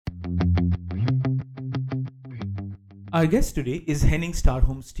Our guest today is Henning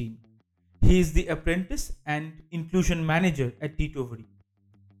Starholmsteen. He is the apprentice and inclusion manager at Titoveri.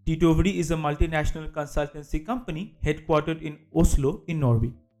 Titoveri is a multinational consultancy company headquartered in Oslo, in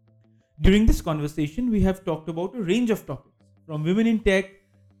Norway. During this conversation, we have talked about a range of topics, from women in tech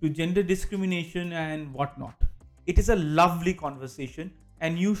to gender discrimination and whatnot. It is a lovely conversation,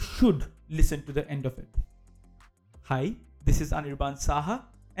 and you should listen to the end of it. Hi, this is Anirban Saha,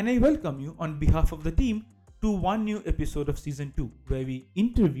 and I welcome you on behalf of the team to one new episode of Season 2, where we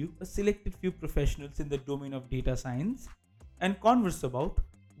interview a selected few professionals in the domain of data science and converse about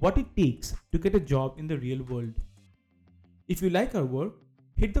what it takes to get a job in the real world. If you like our work,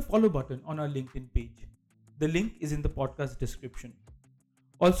 hit the follow button on our LinkedIn page. The link is in the podcast description.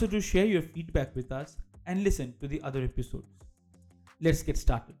 Also, to share your feedback with us and listen to the other episodes. Let's get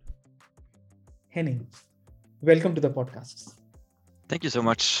started. Henning, welcome to the podcast. Thank you so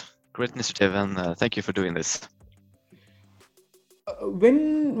much. Great initiative, and thank you for doing this.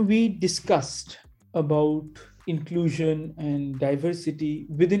 When we discussed about inclusion and diversity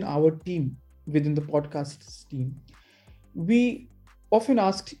within our team, within the podcast team, we often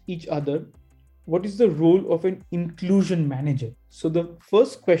asked each other, what is the role of an inclusion manager? So the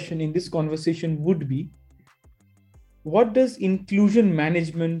first question in this conversation would be, what does inclusion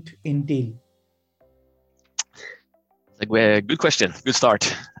management entail? Good question. Good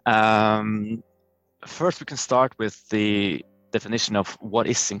start. First, we can start with the definition of what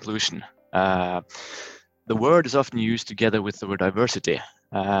is inclusion. The word is often used together with the word diversity,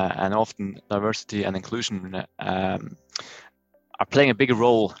 and often diversity and inclusion are playing a bigger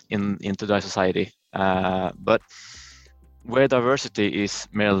role in today's society. But where diversity is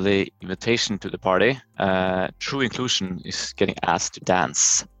merely invitation to the party, true inclusion is getting asked to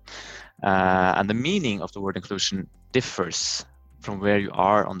dance. And the meaning of the word inclusion differs from where you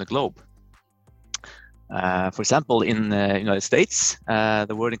are on the globe. For example, in the United States,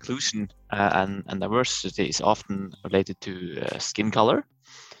 the word inclusion and diversity is often related to skin color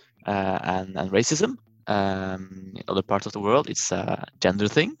and racism. In other parts of the world, it's a gender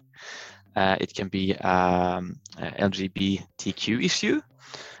thing. It can be LGBTQ issue,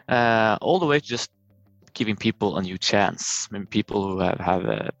 all the way to just giving people a new chance. I mean, people who have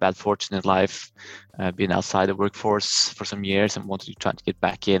a bad fortune in life, been outside the workforce for some years and want to try to get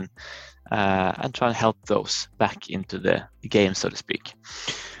back in, and try and help those back into the game, so to speak.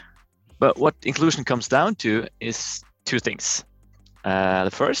 But what inclusion comes down to is two things. The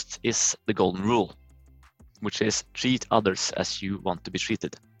first is the golden rule, which is treat others as you want to be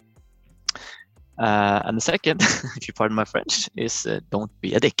treated. And the second, if you pardon my French, is don't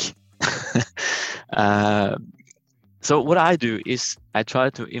be a dick. So what I do is I try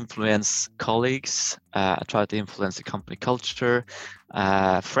to influence colleagues, I try to influence the company culture,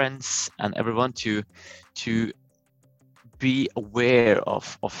 friends, and everyone to be aware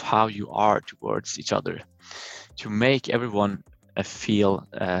of how you are towards each other, to make everyone feel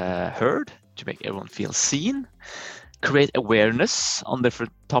heard, to make everyone feel seen, create awareness on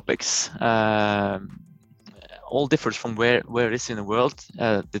different topics. All differs from where it is in the world.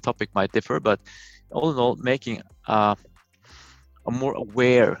 The topic might differ, but all in all, making a more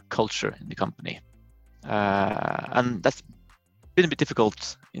aware culture in the company. And that's been a bit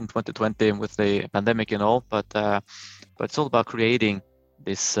difficult in 2020 with the pandemic and all, but it's all about creating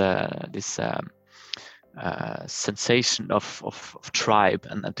this sensation of tribe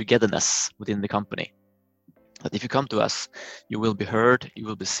and togetherness within the company. That if you come to us, you will be heard, you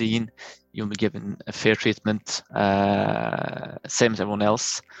will be seen, you'll be given a fair treatment, same as everyone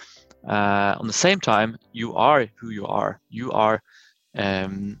else. On the same time, you are who you are. You are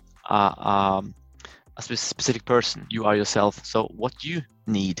a specific person. You are yourself. So what you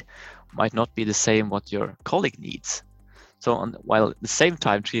need might not be the same what your colleague needs. So while at the same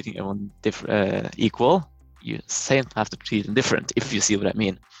time treating everyone equal, you same have to treat them different, if you see what I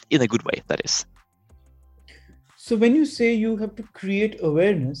mean, in a good way, that is. So when you say you have to create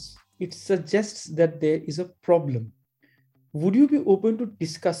awareness, it suggests that there is a problem. Would you be open to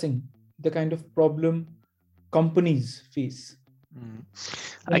discussing the kind of problem companies face?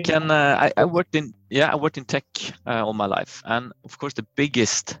 I can. I worked in tech all my life, and of course the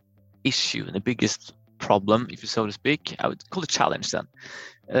biggest issue and the biggest problem, if you so to speak, I would call it challenge then,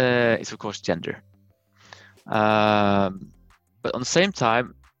 is of course gender. But on the same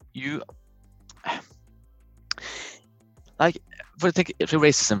time, you. Like, take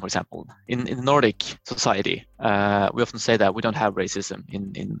racism, for example, in Nordic society, we often say that we don't have racism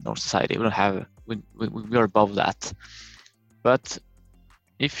in North society. We don't have, we are above that. But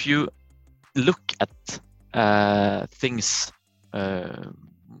if you look at things and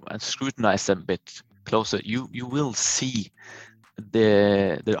scrutinize them a bit closer, you will see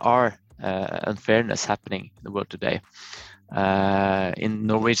there are unfairness happening in the world today. In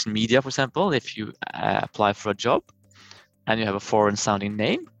Norwegian media, for example, if you apply for a job and you have a foreign sounding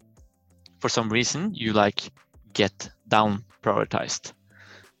name, for some reason you get down prioritized,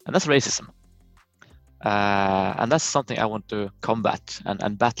 and that's racism. And that's something I want to combat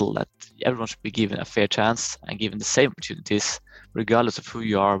and battle, that everyone should be given a fair chance and given the same opportunities, regardless of who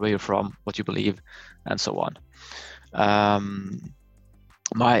you are, where you're from, what you believe, and so on.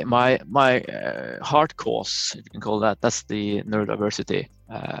 My hard cause, if you can call that's the neurodiversity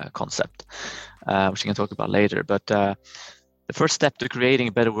concept, which we can talk about later. But the first step to creating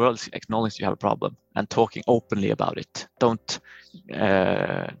a better world is acknowledge you have a problem and talking openly about it. Don't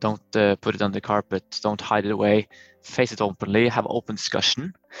put it on the carpet. Don't hide it away. Face it openly. Have open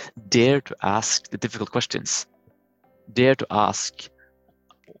discussion. Dare to ask the difficult questions. Dare to ask: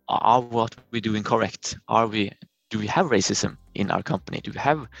 are what we're doing correct? Do we have racism in our company? Do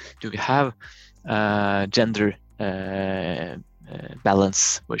we have gender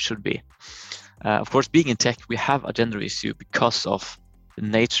balance where it should be? Of course, being in tech, we have a gender issue because of the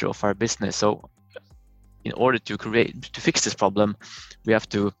nature of our business. So in order to fix this problem, we have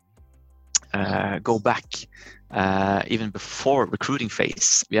to go back even before recruiting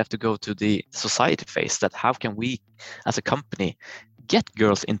phase. We have to go to the society phase, that how can we as a company get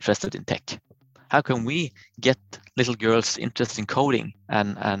girls interested in tech? How can we get little girls interested in coding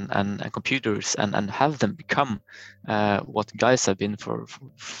and computers and have them become what guys have been for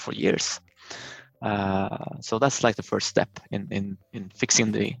years? So that's like the first step in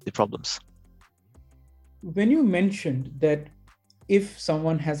fixing the problems. When you mentioned that if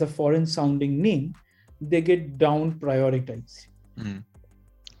someone has a foreign sounding name, they get down prioritized.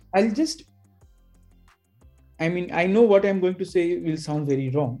 I know what I'm going to say will sound very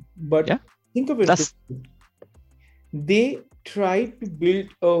wrong, but yeah, think of it this way. They try to build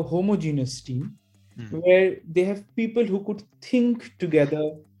a homogeneous team where they have people who could think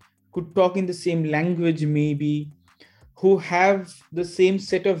together, could talk in the same language maybe, who have the same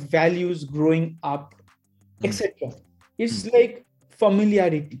set of values growing up, etc. It's like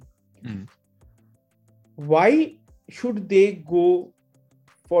familiarity. Why should they go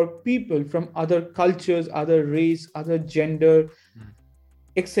for people from other cultures, other race, other gender,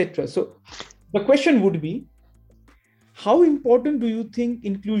 etc.? So the question would be, how important do you think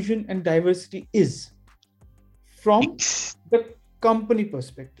inclusion and diversity is from the company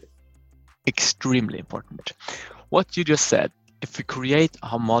perspective? Extremely important. What you just said, if we create a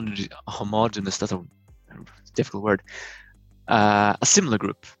homogeneous, that's a difficult word, a similar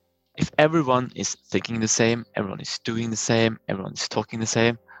group, if everyone is thinking the same, everyone is doing the same, everyone is talking the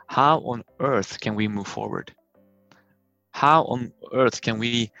same, how on earth can we move forward? How on earth can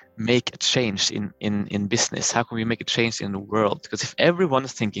we make a change in business? How can we make a change in the world? Because if everyone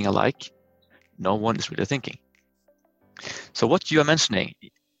is thinking alike, no one is really thinking. So what you are mentioning,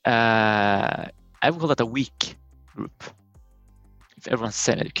 I would call that a weak group. If everyone's the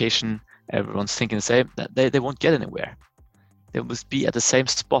same education, everyone's thinking the same, they won't get anywhere. They must be at the same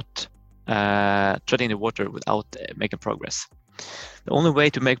spot, treading the water without making progress. The only way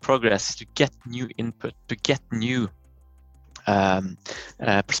to make progress is to get new input, to get new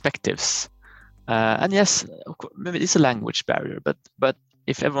perspectives. And yes, maybe it's a language barrier, but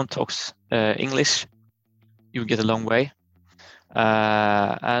if everyone talks English, you get a long way.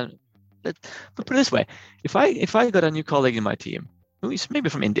 But put it this way: if I got a new colleague in my team who is maybe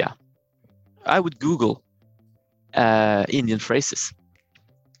from India, I would Google Indian phrases.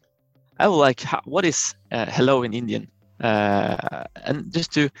 I would what is hello in Indian, and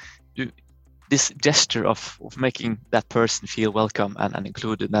just to do this gesture of making that person feel welcome and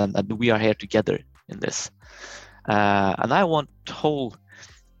included, and we are here together in this. And I want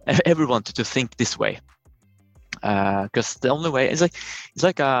everyone to think this way, because the only way is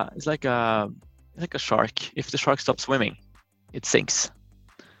like a shark. If the shark stops swimming, it sinks.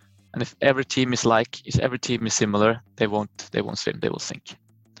 And if every team is similar, they won't swim, they will sink.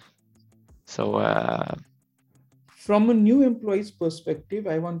 So from a new employee's perspective,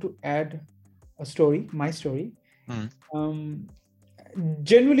 I want to add my story.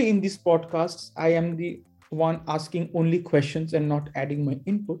 Generally in these podcasts, I am the one asking only questions and not adding my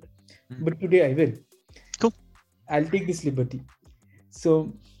input. But today I will. Cool. I'll take this liberty.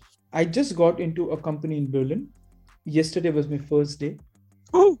 So I just got into a company in Berlin. Yesterday was my first day.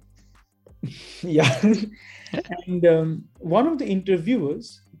 Ooh. Yeah. And one of the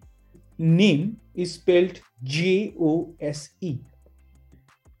interviewers' name is spelled Jose.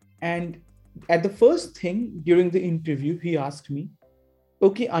 And at the first thing during the interview, he asked me,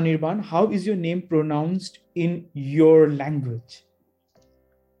 okay, Anirban, how is your name pronounced in your language?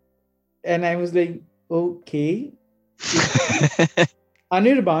 And I was like, okay.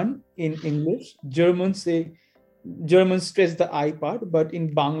 Anirban in English, Germans stress the I part, but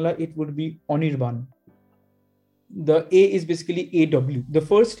in Bangla it would be Anirban. The A is basically AW. The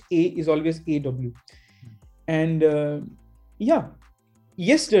first A is always AW. And yeah,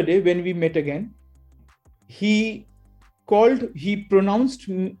 yesterday when we met again, he pronounced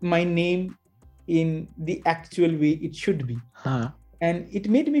my name in the actual way it should be. And it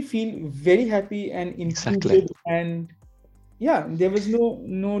made me feel very happy and included. Exactly. And yeah, there was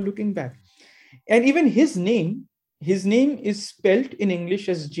no looking back. And even his name is spelled in English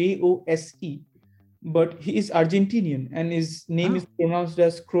as Jose, but he is Argentinian and his name is pronounced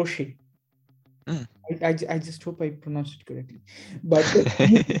as Crochet. I just hope I pronounced it correctly, but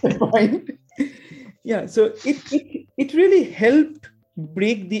fine. Yeah, so it really helped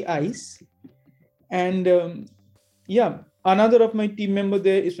break the ice. And yeah, another of my team member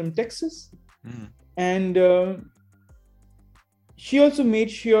there is from Texas, and she also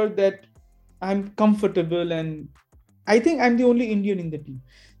made sure that I'm comfortable, and I think I'm the only Indian in the team.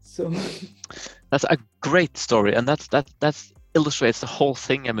 So that's a great story, and that illustrates the whole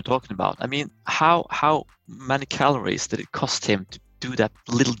thing I'm talking about. I mean, how many calories did it cost him to do that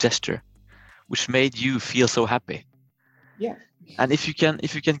little gesture, which made you feel so happy? Yeah. And if you can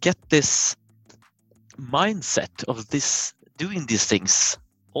get this mindset of doing these things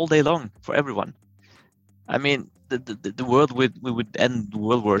all day long for everyone, I mean, the world we would end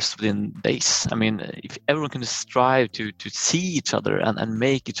world wars within days. I mean, if everyone can strive to see each other and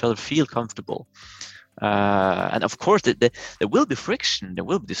make each other feel comfortable. And of course, there will be friction, there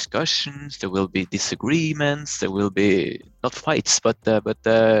will be discussions, there will be disagreements, there will be not fights, but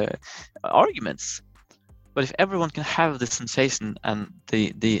arguments. But if everyone can have the sensation and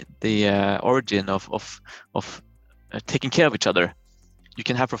the origin of taking care of each other, you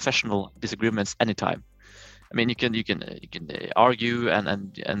can have professional disagreements anytime. I mean, you can argue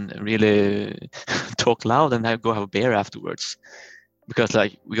and really talk loud and go have a beer afterwards, because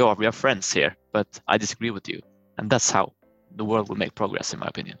like we are friends here, but I disagree with you, and that's how the world will make progress, in my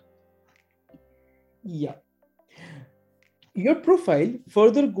opinion. Yeah. Your profile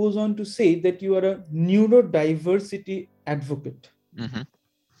further goes on to say that you are a neurodiversity advocate.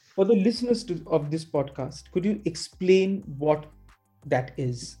 For the listeners of this podcast, could you explain what that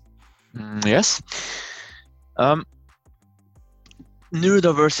is? Yes.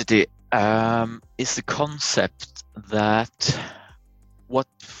 Neurodiversity is the concept that what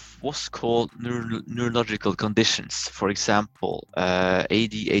was called neurological conditions, for example,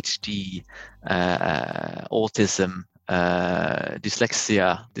 ADHD, autism,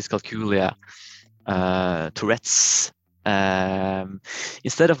 dyslexia, dyscalculia, Tourette's,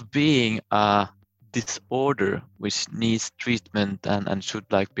 instead of being a disorder which needs treatment and should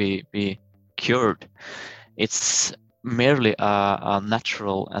like be cured, it's merely a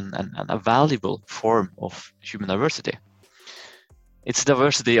natural and a valuable form of human diversity. It's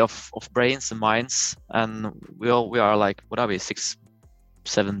diversity of brains and minds, and we are like, what are we, 6-7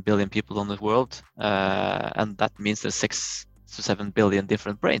 billion people on the world, and that means there's 6-7 billion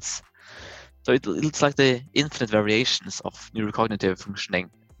different brains. So it's like the infinite variations of neurocognitive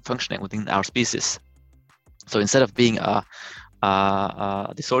functioning within our species. So instead of being a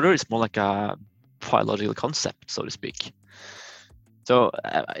disorder, it's more like a biological concept, so to speak. So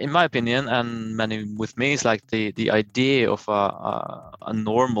in my opinion, and many with me, is like the idea of a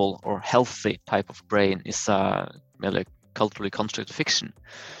normal or healthy type of brain is merely culturally constructed fiction,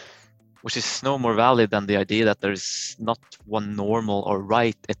 which is no more valid than the idea that there is not one normal or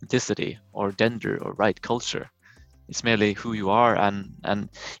right ethnicity or gender or right culture. It's merely who you are, and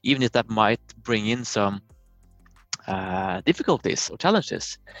even if that might bring in some difficulties or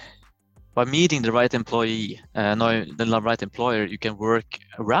challenges, by meeting the right employee, the right employer, you can work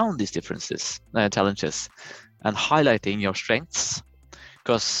around these differences, challenges, and highlighting your strengths,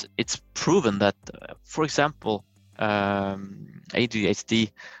 because it's proven that, for example,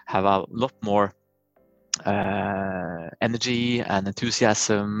 ADHD have a lot more energy and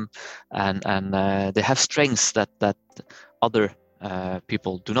enthusiasm, and they have strengths that other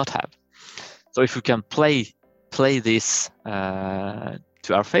people do not have. So if we can play this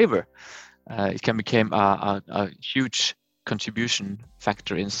to our favor, it can become a huge contribution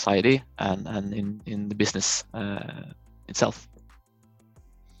factor in society and in the business itself.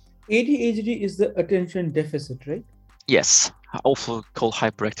 ADHD is the attention deficit, right? Yes, also called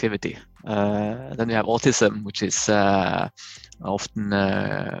hyperactivity. Then you have autism, which is often,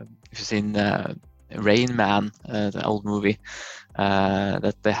 if you've seen Rain Man, the old movie,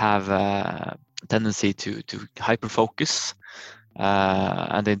 that they have a tendency to hyper focus,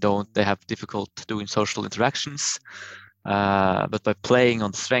 and they have difficult doing social interactions. But by playing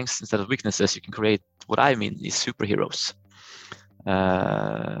on strengths instead of weaknesses, you can create what I mean is superheroes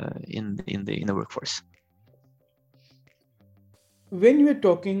in the workforce. When you were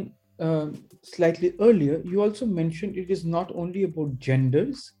talking slightly earlier, you also mentioned it is not only about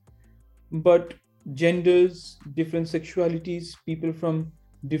genders, but genders, different sexualities, people from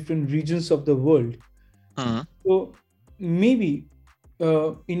different regions of the world. Mm-hmm. So maybe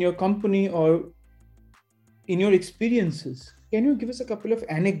in your company or in your experiences, can you give us a couple of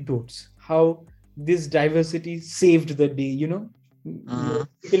anecdotes how this diversity saved the day? Mm-hmm.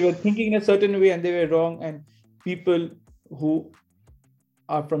 People were thinking in a certain way and they were wrong, and people who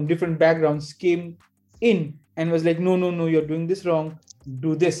are from different backgrounds came in and was like, no, no, no, you're doing this wrong,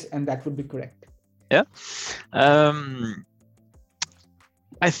 do this, and that would be correct. Yeah.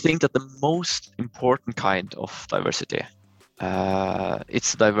 I think that the most important kind of diversity,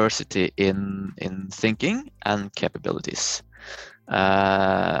 it's diversity in thinking and capabilities,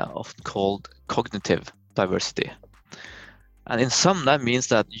 often called cognitive diversity. And in some, that means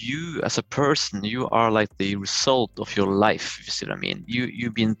that you as a person, you are like the result of your life, if you see what I mean.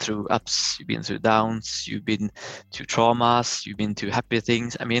 You've been through ups, you've been through downs, you've been through traumas, you've been through happy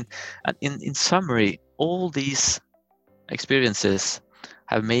things. I mean, and in summary, all these experiences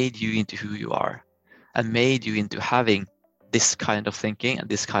have made you into who you are and made you into having this kind of thinking and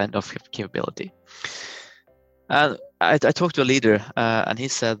this kind of capability. And I talked to a leader and he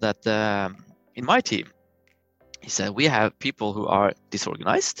said that in my team, he said, we have people who are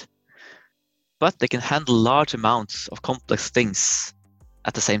disorganized, but they can handle large amounts of complex things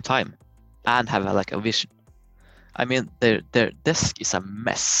at the same time and have a vision. I mean, their desk is a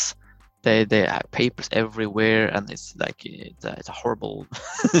mess. They have papers everywhere, and it's like it's a horrible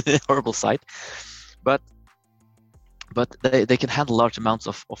horrible sight. But they can handle large amounts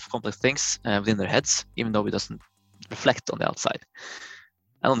of complex things within their heads, even though it doesn't reflect on the outside.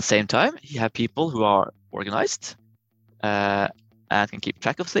 And on the same time, you have people who are organized and can keep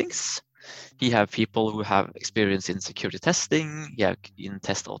track of things. You have people who have experience in security testing, you have in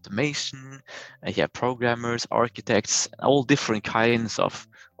test automation, you have programmers, architects, all different kinds of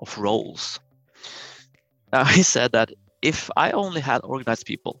roles. Now, he said that if I only had organized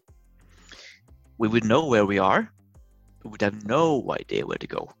people, we would know where we are, we would have no idea where to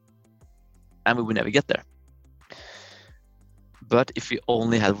go, and we would never get there. But if we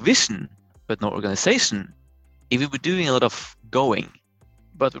only had vision, but no organization, if we were doing a lot of going,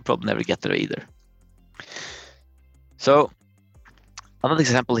 but we'd probably never get there either. So another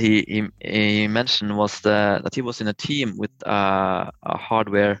example he mentioned was that he was in a team with a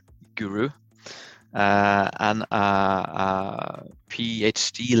hardware guru and a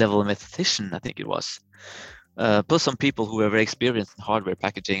PhD level mathematician, I think it was, plus some people who were very experienced in hardware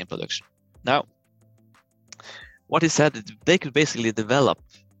packaging and production. Now, what he said, they could basically develop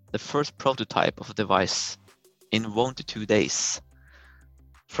the first prototype of a device in 1 to 2 days,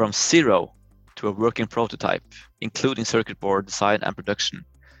 from zero to a working prototype, including circuit board design and production,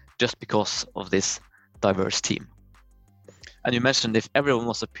 just because of this diverse team. And you mentioned if everyone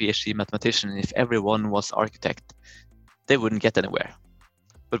was a PhD mathematician, if everyone was architect, they wouldn't get anywhere.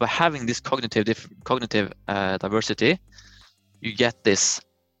 But by having this cognitive diversity, you get this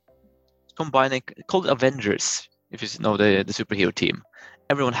combining, called Avengers, if you know the superhero team.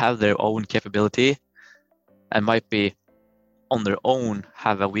 Everyone have their own capability and might be on their own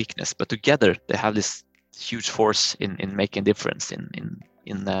have a weakness, but together they have this huge force in making a difference in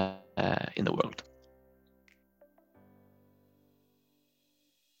the world.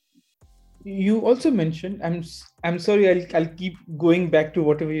 You also mentioned, I'm sorry, I'll keep going back to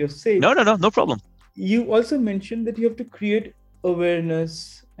whatever you said. No problem. You also mentioned that you have to create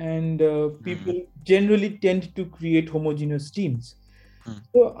awareness, and people generally tend to create homogeneous teams.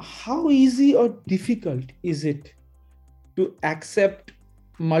 So how easy or difficult is it to accept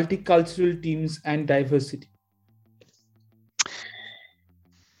multicultural teams and diversity?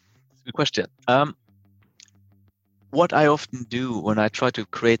 Good question. What I often do when I try to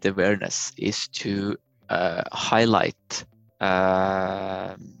create awareness is to highlight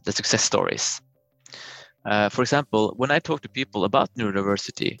the success stories. For example, when I talk to people about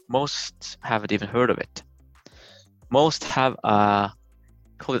neurodiversity, most haven't even heard of it. Most have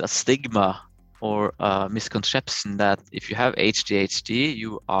call it a stigma or a misconception that if you have ADHD,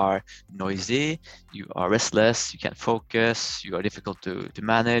 you are noisy, you are restless, you can't focus, you are difficult to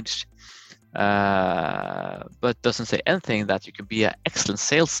manage, but doesn't say anything that you can be an excellent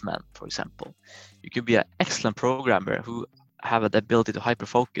salesman, for example. You could be an excellent programmer who have the ability to hyper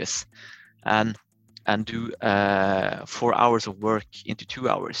focus and do 4 hours of work into 2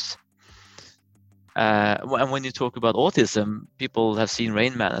 hours. And when you talk about autism, people have seen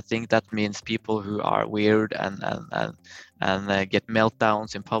Rain Man. I think that means people who are weird and get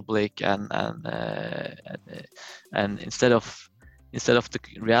meltdowns in public, and instead of the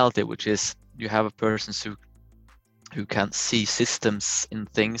reality, which is you have a person who can see systems in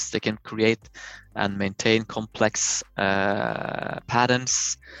things, they can create and maintain complex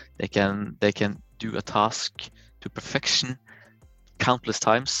patterns. They can do a task to perfection countless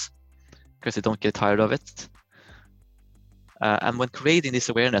times, because they don't get tired of it. And when creating this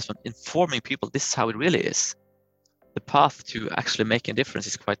awareness, when informing people this is how it really is, the path to actually making a difference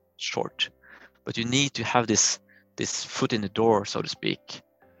is quite short. But you need to have this foot in the door, so to speak.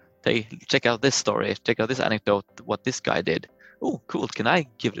 Hey, check out this story, check out this anecdote, what this guy did. Oh, cool, can I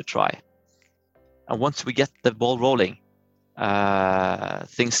give it a try? And once we get the ball rolling,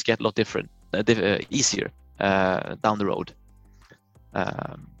 things get a lot different, easier down the road.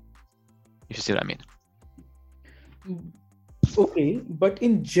 If you see what I mean. Okay, but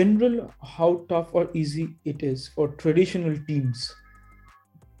in general, how tough or easy it is for traditional teams?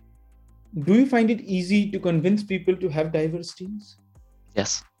 Do you find it easy to convince people to have diverse teams?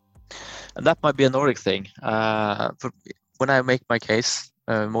 Yes, and that might be a Nordic thing. When I make my case,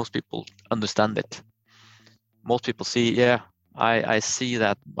 most people understand it. Most people see, yeah, I see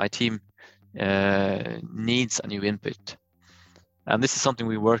that my team needs a new input. And this is something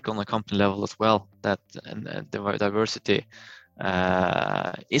we work on a company level as well, that the diversity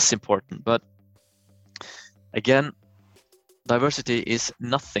is important. But again, diversity is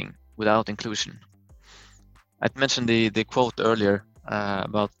nothing without inclusion. I mentioned the quote earlier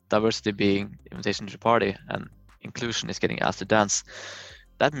about diversity being the invitation to the party and inclusion is getting asked to dance.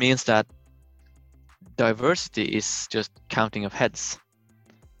 That means that diversity is just counting of heads.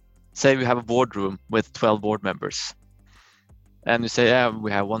 Say we have a boardroom with 12 board members. And you say, yeah,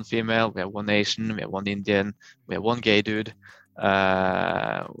 we have one female, we have one Asian, we have one Indian, we have one gay dude,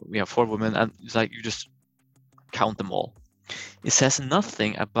 we have 4 women, and it's like you just count them all. It says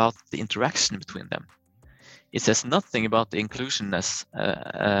nothing about the interaction between them. It says nothing about the inclusionness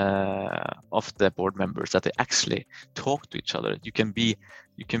of the board members, that they actually talk to each other. You can be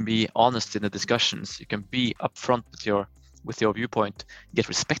honest in the discussions. You can be upfront with your viewpoint, get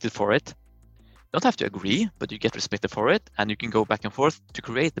respected for it. You don't have to agree, but you get respected for it, and you can go back and forth to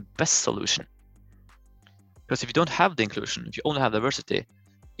create the best solution. Because if you don't have the inclusion, if you only have diversity,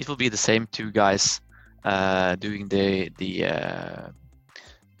 it will be the same 2 guys doing the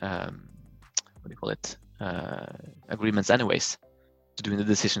what do you call it, agreements anyways, to doing the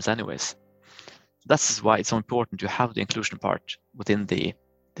decisions anyways. That's why it's so important to have the inclusion part within the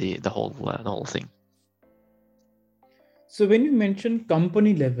whole thing. So when you mention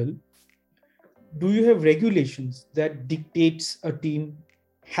company level, do you have regulations that dictates a team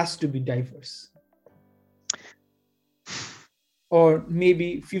has to be diverse? Or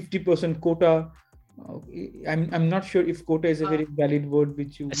maybe 50% quota? I'm not sure if quota is a very valid word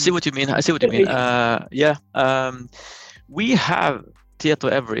which you... I see what you mean. Yeah. We have,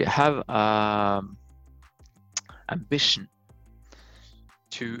 Tietoevry have ambition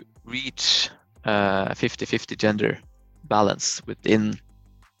to reach 50-50 gender balance within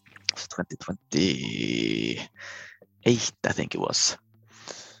 2028, I think it was.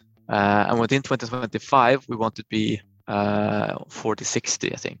 And within 2025, we want to be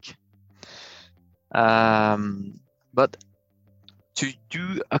 40-60, I think. But to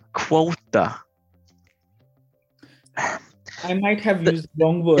do a quota, I might have used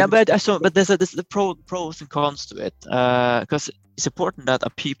wrong word. Yeah, but there's the pros and cons to it, because it's important that a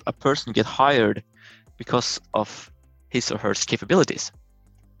person get hired because of his or her capabilities,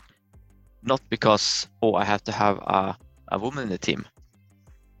 not because, oh, I have to have a woman in the team,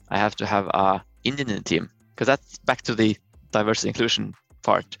 I have to have a Indian in the team, because that's back to the diversity inclusion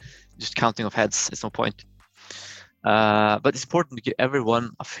part. Just counting of heads is no point. But it's important to give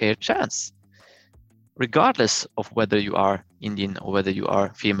everyone a fair chance, regardless of whether you are Indian or whether you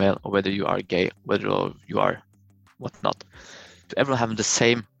are female or whether you are gay, whether you are whatnot. To everyone having the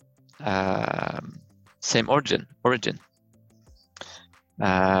same origin.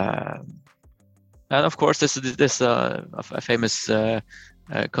 And of course, there's a famous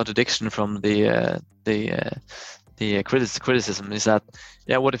contradiction from the criticism is that,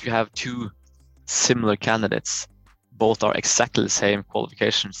 yeah, what if you have 2 similar candidates, both are exactly the same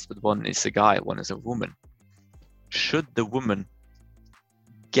qualifications, but one is a guy, one is a woman? Should the woman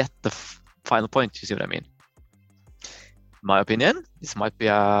get the final point? You see what I mean? my opinion, this might be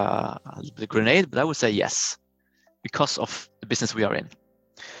a little bit of grenade, but I would say yes, because of the business we are in.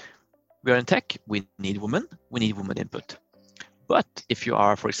 We are in tech, we need women input. But if you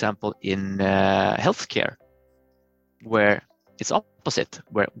are, for example, in healthcare, where it's opposite,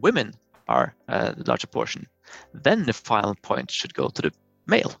 where women are the larger portion, then the final point should go to the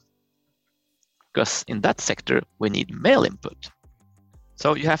male. Because in that sector, we need male input.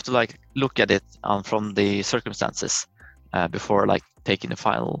 So you have to look at it from the circumstances before taking the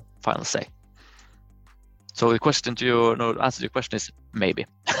final say. So the answer to your question is maybe.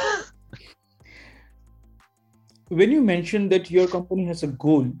 When you mentioned that your company has a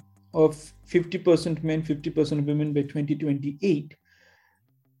goal of 50% men, 50% women by 2028,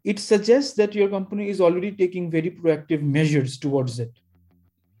 it suggests that your company is already taking very proactive measures towards it.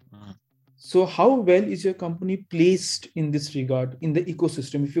 So how well is your company placed in this regard in the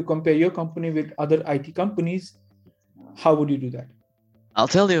ecosystem? If you compare your company with other IT companies, how would you do that? I'll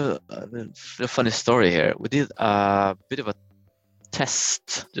tell you a funny story here. We did a bit of a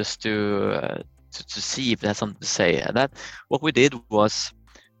test just to see if it has something to say. And what we did was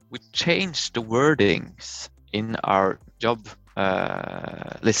we changed the wordings in our job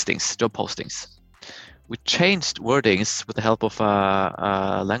listings, job postings. We changed wordings with the help of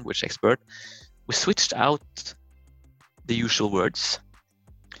a language expert. We switched out the usual words,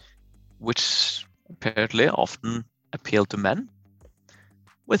 which apparently often appeal to men,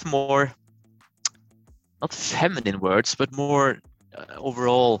 with more, not feminine words, but more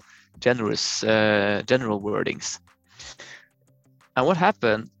overall general wordings. And what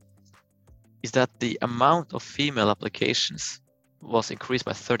happened is that the amount of female applications was increased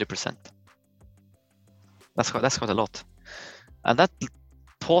by 30%. That's quite a lot. And that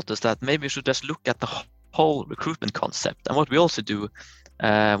taught us that maybe we should just look at the whole recruitment concept. And what we also do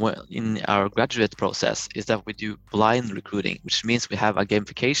in our graduate process is that we do blind recruiting, which means we have a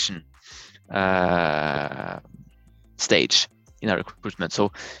gamification stage in our recruitment.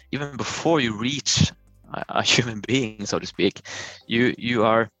 So even before you reach a human being, so to speak, you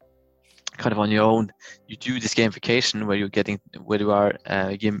are kind of on your own. You do this gamification where you are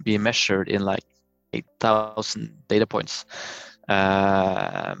being measured in 8,000 data points.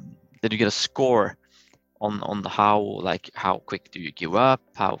 Then you get a score on how quick do you give up,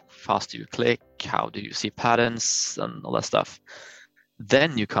 how fast do you click, how do you see patterns and all that stuff.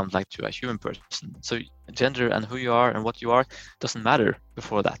 Then you come to a human person. So gender and who you are and what you are doesn't matter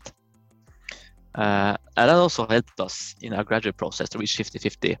before that. And that also helped us in our graduate process to reach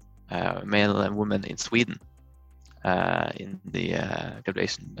 50-50 male and women in Sweden in the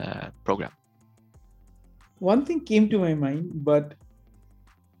graduation program. One thing came to my mind, but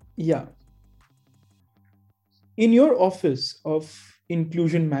yeah. In your office of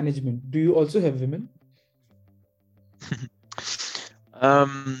inclusion management, do you also have women? I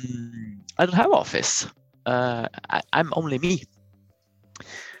don't have office. I'm only me.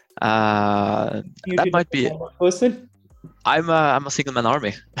 That might be a person. I'm a single man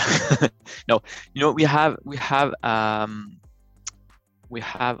army. No, we have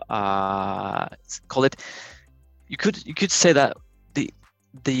call it. You could say that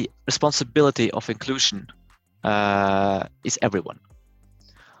the responsibility of inclusion is everyone,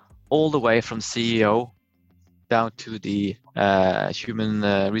 all the way from CEO down to the human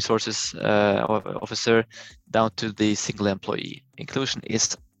resources officer, down to the single employee. Inclusion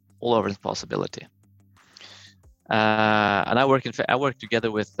is all our responsibility. And I work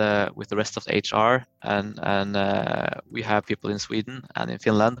together with the rest of the HR, and we have people in Sweden and in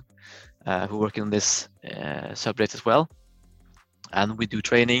Finland who work in this subject as well. And we do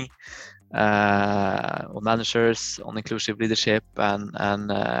training on managers, on inclusive leadership, and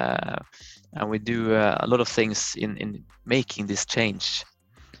we do a lot of things in making this change,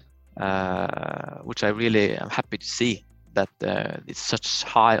 which I really am happy to see that it's such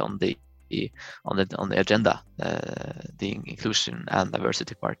high on the agenda, the inclusion and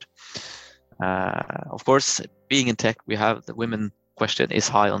diversity part. Of course, being in tech, we have the women question is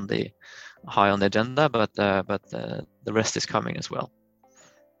high on the agenda, but the rest is coming as well.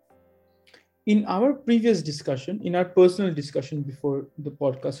 In our previous discussion, in our personal discussion before the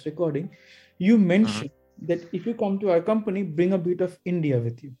podcast recording, you mentioned that if you come to our company, bring a bit of India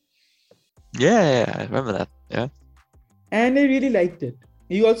with you. Yeah, I remember that. Yeah. And I really liked it.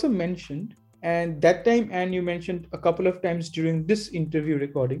 You also mentioned, and you mentioned a couple of times during this interview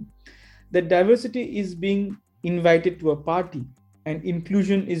recording, that diversity is being invited to a party and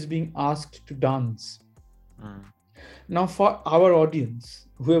inclusion is being asked to dance. Now, for our audience,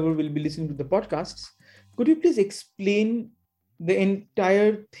 whoever will be listening to the podcasts, could you please explain the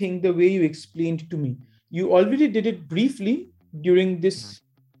entire thing the way you explained to me? You already did it briefly during this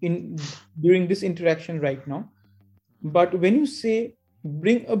interaction right now. But when you say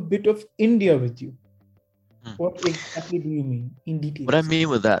bring a bit of India with you, what exactly do you mean in detail? What I mean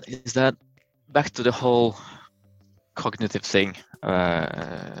with that is that back to the whole cognitive thing.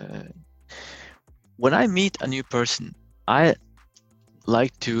 When I meet a new person, I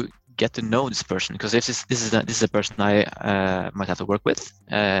like to get to know this person, because if this is a person I might have to work with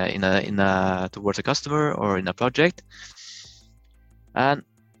towards a customer or in a project, and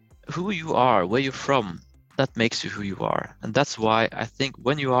who you are, where you're from, that makes you who you are. And that's why I think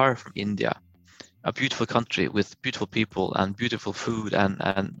when you are from India, a beautiful country with beautiful people and beautiful food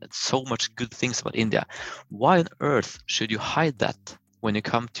and so much good things about India, why on earth should you hide that when you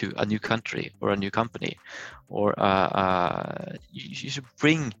come to a new country or a new company? Or you should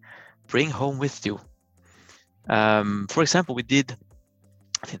bring home with you. For example, we did,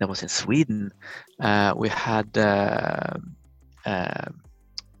 I think that was in Sweden, we had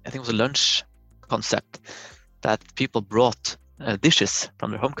I think it was a lunch concept that people brought dishes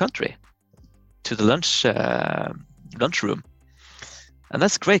from their home country to the lunchroom, and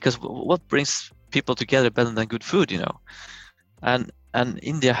that's great, because what brings people together better than good food, And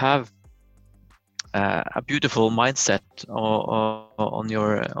India have a beautiful mindset on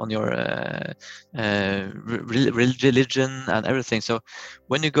your religion and everything. So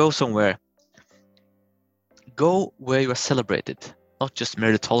when you go somewhere, go where you are celebrated, not just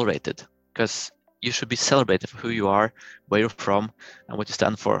merely tolerated, because you should be celebrated for who you are, where you're from, and what you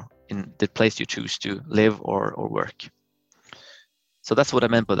stand for in the place you choose to live or work. So that's what I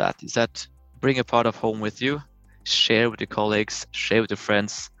meant by that, is that bring a part of home with you, share with your colleagues, share with your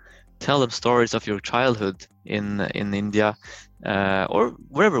friends, tell them stories of your childhood in India or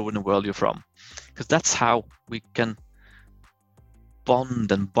wherever in the world you're from, because that's how we can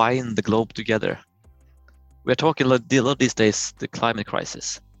bond and bind the globe together. We're talking a lot these days, the climate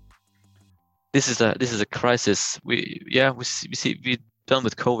crisis. This is a crisis. We done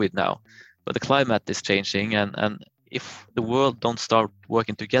with COVID now, but the climate is changing, and if the world don't start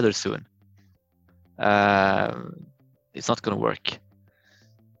working together soon, it's not going to work.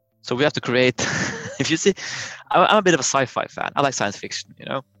 So we have to create. If you see, I'm a bit of a sci-fi fan. I like science fiction,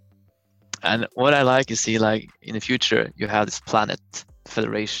 and what I like is see, like, in the future you have these planet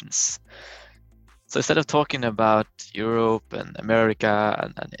federations. So instead of talking about Europe and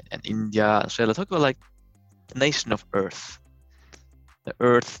America and India and Australia, talk about like the nation of Earth, the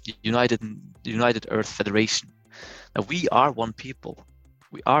Earth United Earth Federation. Now we are one people,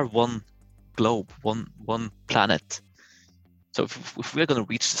 we are one globe, one planet. So if we're going to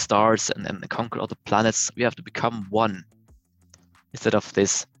reach the stars and conquer other planets, we have to become one, instead of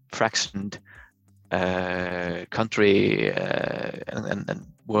this fractioned country and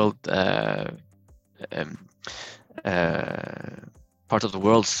world part of the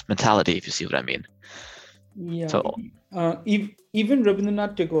world's mentality, if you see what I mean. Yeah. So even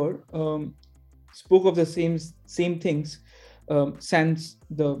Rabindranath Tagore spoke of the same things sans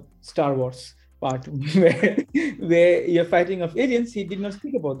the Star Wars part where you're fighting of aliens. He did not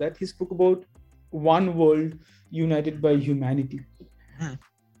speak about that. He spoke about one world united by humanity.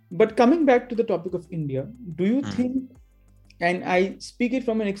 But coming back to the topic of India, do you think, and I speak it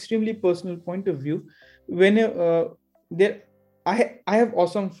from an extremely personal point of view, when I have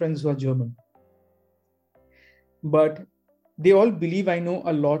awesome friends who are German, but they all believe I know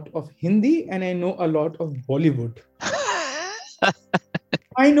a lot of Hindi and I know a lot of Bollywood.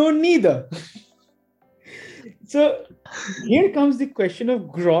 I know neither. So here comes the question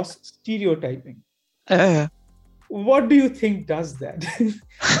of gross stereotyping. What do you think does that?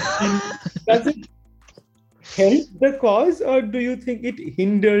 Does it help the cause, or do you think it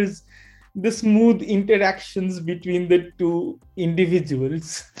hinders the smooth interactions between the two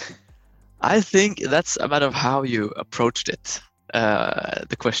individuals? I think that's a matter of how you approached it.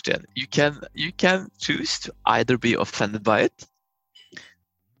 The question, you can choose to either be offended by it,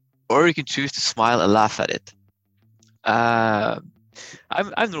 or you can choose to smile and laugh at it.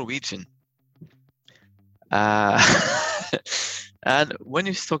 I'm Norwegian, and when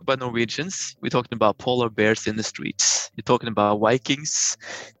you talk about Norwegians, we're talking about polar bears in the streets. You're talking about Vikings.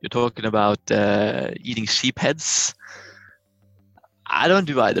 You're talking about eating sheep heads. I don't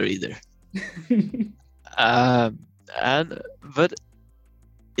do either. But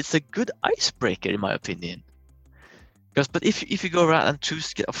it's a good icebreaker, in my opinion. But if you go around and choose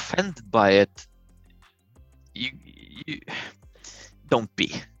to get offended by it, you don't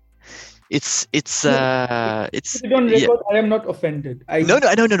be. It's don't record. Yeah. I am not offended. No,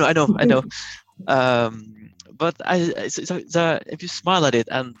 I know. But if you smile at it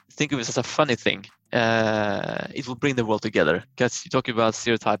and think of it as a funny thing, it will bring the world together, because you talk about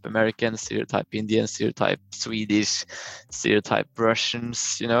stereotype American, stereotype Indian, stereotype Swedish, stereotype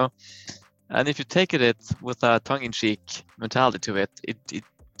Russians, you know. And if you take it with a tongue-in-cheek mentality to it,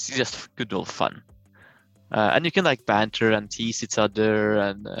 it's just good old fun. And you can like banter and tease each other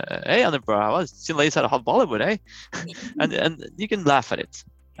and hey, Annabra, seen ladies out of Bollywood, eh? and you can laugh at it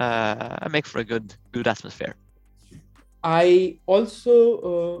and make for a good atmosphere. I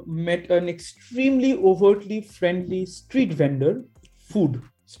also met an extremely overtly friendly street food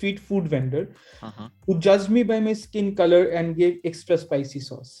vendor, who judged me by my skin color and gave extra spicy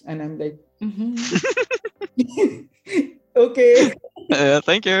sauce. And I'm like, okay.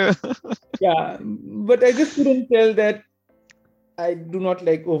 Thank you. Yeah, but I just couldn't tell that I do not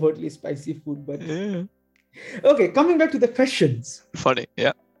like overtly spicy food. But Yeah. okay, coming back to the questions. Funny,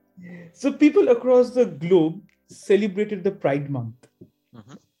 yeah. So people across the globe celebrated the Pride Month.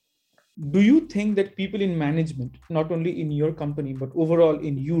 Do you think that people in management, not only in your company, but overall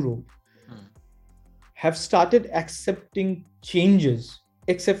in Europe, have started accepting changes,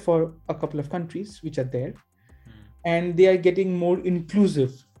 except for a couple of countries which are there, and they are getting more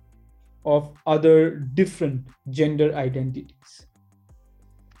inclusive of other different gender identities?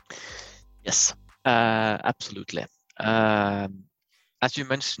 Yes, absolutely. As you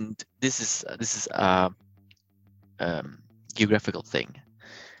mentioned, this is a geographical thing.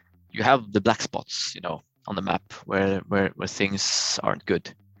 You have the black spots, you know, on the map where things aren't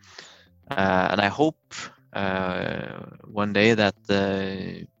good, and I hope one day that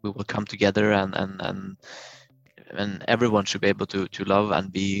we will come together and everyone should be able to love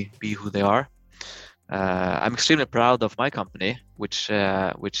and be who they are. I'm extremely proud of my company, which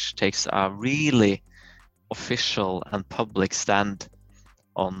takes a really official and public stand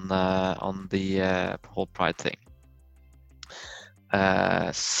on the whole Pride thing.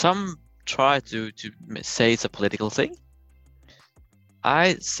 Some try to say it's a political thing.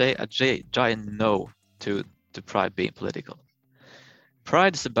 I say a giant no to Pride being political.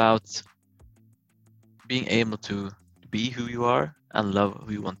 Pride is about being able to be who you are and love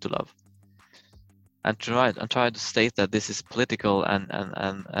who you want to love. And try to state that this is political and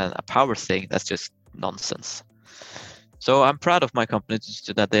a power thing, that's just nonsense. So I'm proud of my company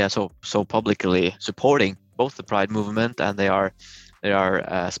that they are so publicly supporting both the Pride movement, and they are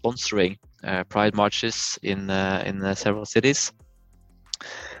sponsoring Pride marches in several cities.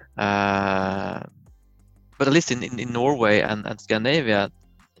 But at least in Norway and Scandinavia,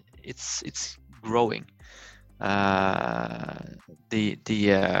 it's growing. And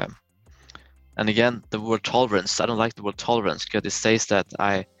again, the word tolerance, I don't like the word tolerance because it says that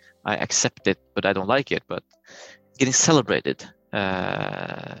I accept it, but I don't like it. But getting celebrated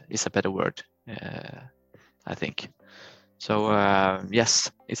is a better word, I think. So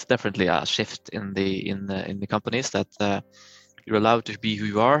yes, it's definitely a shift in the companies that you're allowed to be who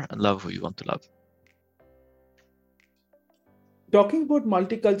you are and love who you want to love. Talking about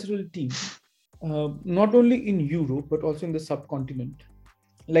multicultural teams, not only in Europe but also in the subcontinent.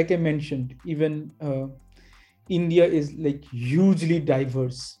 Like I mentioned, even India is like hugely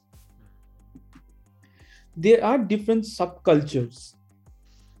diverse. There are different subcultures,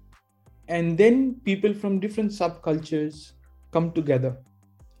 and then people from different subcultures come together.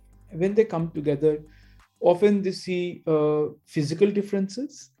 When they come together, often they see physical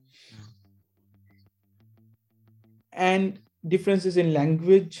differences and differences in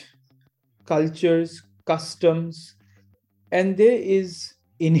language, cultures, customs, and there is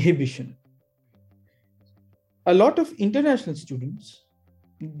inhibition. A lot of international students,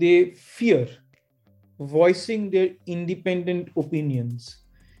 they fear voicing their independent opinions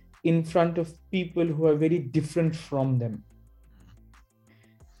in front of people who are very different from them.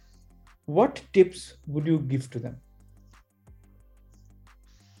 What tips would you give to them?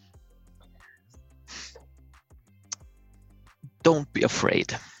 Don't be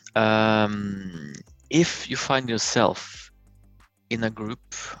afraid. If you find yourself in a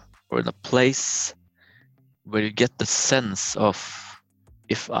group or in a place where you get the sense of,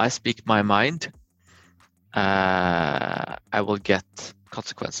 if I speak my mind, I will get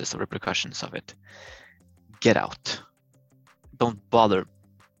consequences or repercussions of it, get out. Don't bother,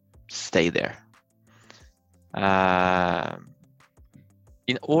 stay there.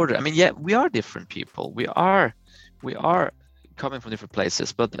 In order, I mean, yeah, we are different people. We are coming from different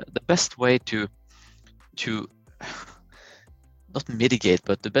places, but the best way to not mitigate,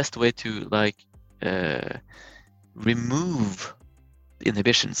 but the best way to like remove the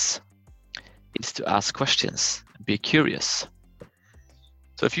inhibitions is to ask questions, be curious.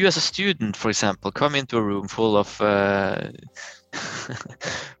 So if you as a student, for example, come into a room full of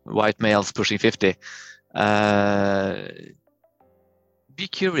white males pushing 50, be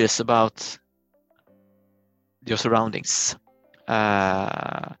curious about your surroundings,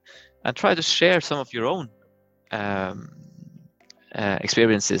 and try to share some of your own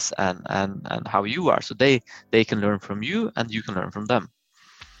experiences and how you are, so they can learn from you and you can learn from them.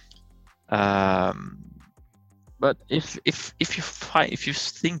 But if you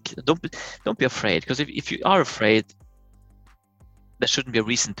think, don't be afraid, because if you are afraid, there shouldn't be a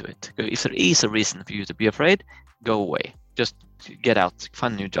reason to it. If there is a reason for you to be afraid, go away. Just get out,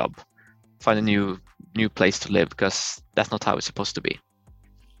 find a new job, find a new place to live, because that's not how it's supposed to be.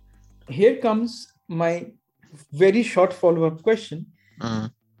 Here comes my very short follow-up question.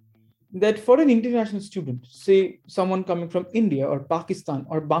 That for an international student, say someone coming from India or Pakistan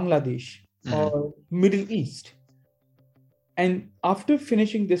or Bangladesh or Middle East, and after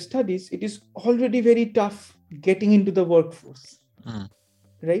finishing their studies, it is already very tough getting into the workforce,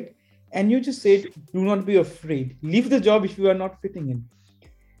 right? And you just said, do not be afraid. Leave the job if you are not fitting in.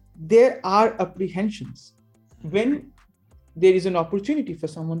 There are apprehensions when there is an opportunity for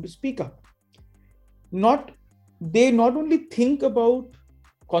someone to speak up. They not only think about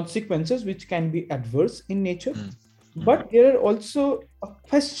consequences which can be adverse in nature, but there are also a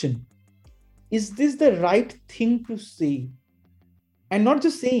question: is this the right thing to say? And not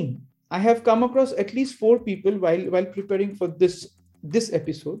just saying. I have come across at least 4 people while preparing for this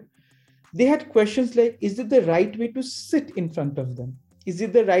episode. They had questions like, is it the right way to sit in front of them? Is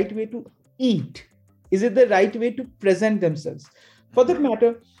it the right way to eat? Is it the right way to present themselves? For that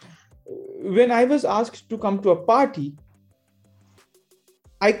matter, when I was asked to come to a party,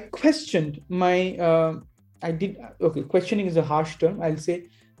 I questioned questioning is a harsh term. I'll say,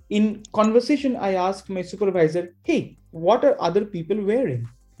 in conversation, I asked my supervisor, hey, what are other people wearing?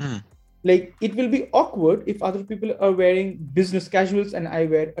 Like, it will be awkward if other people are wearing business casuals and I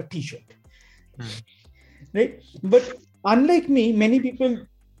wear a t-shirt. Right? But unlike me, many people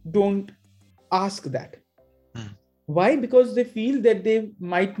don't ask that. Why? Because they feel that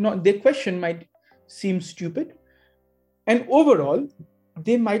their question might seem stupid. And overall,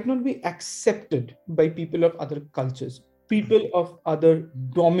 they might not be accepted by people of other cultures, people of other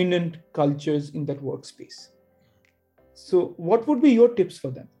dominant cultures in that workspace. So what would be your tips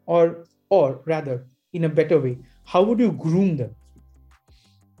for them? Or rather, in a better way, how would you groom them?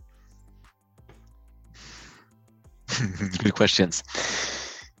 Good questions.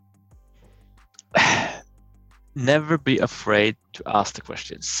 Never be afraid to ask the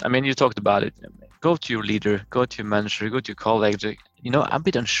questions. I mean, you talked about it. Go to your leader, go to your manager, go to your colleague. I'm a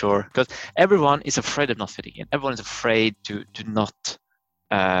bit unsure, because everyone is afraid of not fitting in. Everyone is afraid to not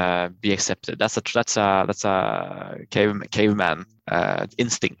be accepted. That's a caveman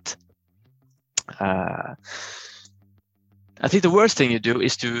instinct. I think the worst thing you do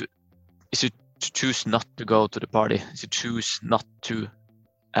is to choose not to go to the party, to choose not to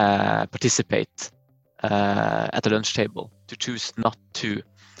participate at the lunch table, to choose not to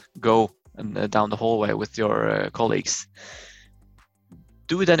go down the hallway with your colleagues.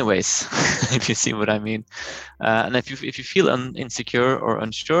 Do it anyways, if you see what I mean. And if you feel insecure or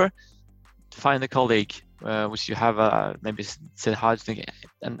unsure, find a colleague which you have maybe said hi to,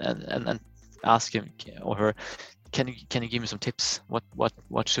 and ask him or her, can you give me some tips?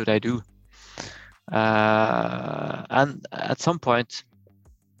 What should I do? And at some point,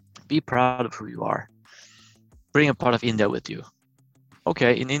 be proud of who you are. Bring a part of India with you.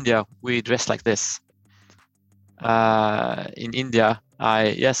 Okay, in India we dress like this. In India,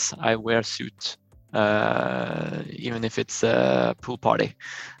 I wear a suit, even if it's a pool party.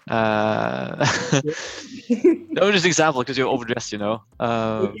 No, just example, because you're overdressed,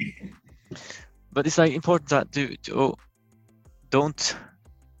 But it's like important that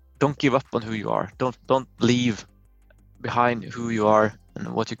don't give up on who you are. Don't leave behind who you are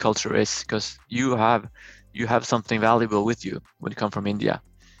and what your culture is, because you have something valuable with you when you come from India.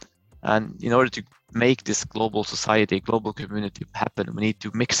 And in order to make this global society, global community happen, we need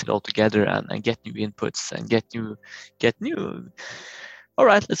to mix it all together and get new inputs and get new. All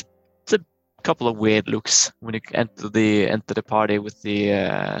right, it's a couple of weird looks when you enter the party with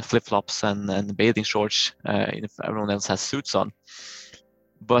the flip flops and the bathing shorts. If everyone else has suits on,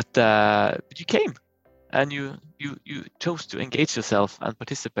 but you came and you chose to engage yourself and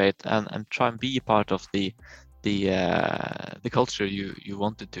participate and try and be a part of the culture you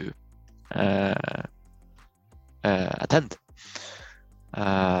wanted to attend.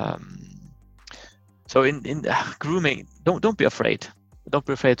 So in grooming, don't be afraid. Don't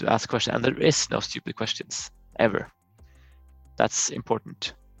be afraid to ask questions, and there is no stupid questions ever. That's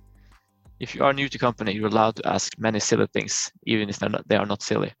important. If you are new to company, you're allowed to ask many silly things, even if they are not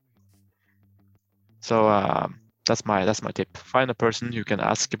silly. So that's my tip. Find a person you can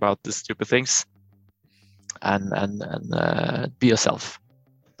ask about the stupid things, and be yourself.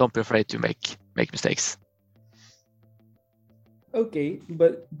 Don't be afraid to make mistakes. Okay,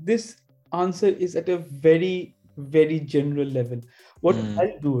 but this answer is at a very, very general level. What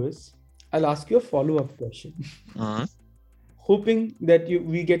I'll do is I'll ask you a follow-up question, hoping that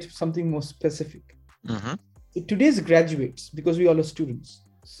we get something more specific. Today's graduates, because we all are students,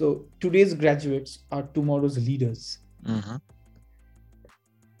 so today's graduates are tomorrow's leaders.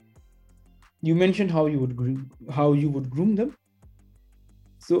 You mentioned how you would groom them.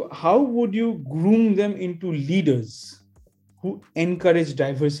 So how would you groom them into leaders who encourage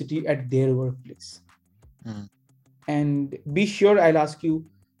diversity at their workplace? And be sure I'll ask you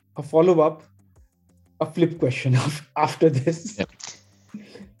a follow-up, a flip question after this. Yep.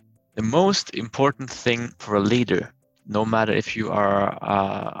 The most important thing for a leader, no matter if you are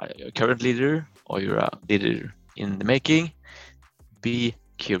a current leader or you're a leader in the making, be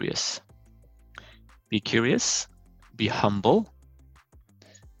curious. Be curious, be humble,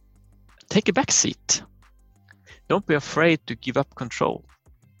 take a back seat. Don't be afraid to give up control.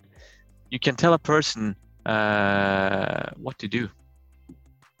 You can tell a person what to do,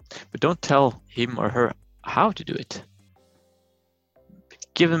 but don't tell him or her how to do it.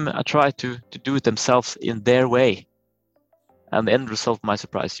 Give them a try to do it themselves in their way, and the end result might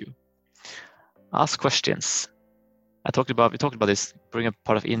surprise you. Ask questions. We talked about this. Bring a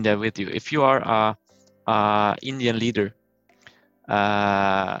part of India with you. If you are a Indian leader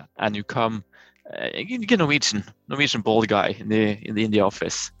and you come, you get Norwegian bald guy in the India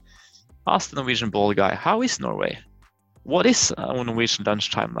office. Ask the Norwegian bald guy, how is Norway? What is a Norwegian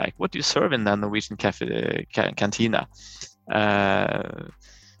lunchtime like? What do you serve in the Norwegian cantina?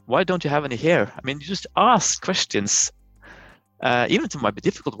 Why don't you have any hair? I mean, you just ask questions, even if it might be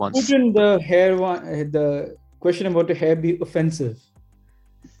difficult ones. Wouldn't the hair one, the question about the hair, be offensive?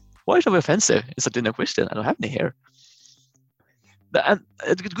 Why is it offensive? It's a dinner question. I don't have any hair. And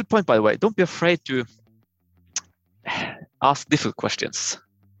a good point, by the way. Don't be afraid to ask difficult questions.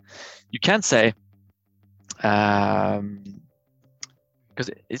 You can't say, because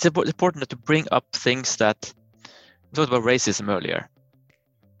it's important to bring up things that we talked about racism earlier,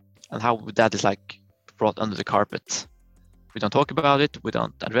 and how that is like brought under the carpet. We don't talk about it, we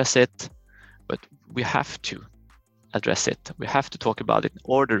don't address it, but we have to address it. We have to talk about it in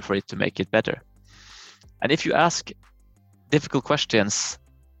order for it to make it better. And if you ask difficult questions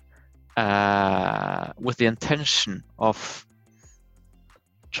with the intention of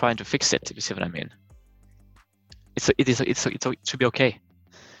trying to fix it, if you see what I mean, it should be okay.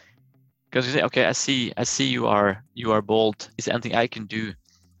 Because you say, okay, I see you are bald. Is there anything I can do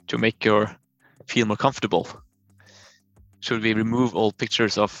to make you feel more comfortable? Should we remove all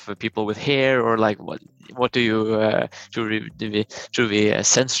pictures of people with hair, or like what do you should we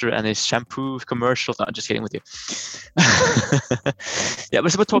censor any shampoo commercials? No, I'm just kidding with you. Yeah, but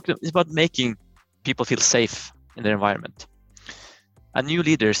it's about making people feel safe in their environment. And new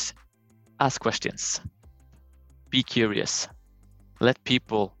leaders, ask questions. Be curious. Let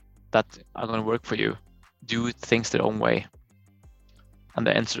people that are going to work for you do things their own way, and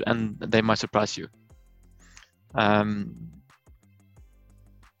they might surprise you.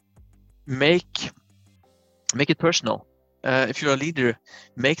 Make it personal. If you're a leader,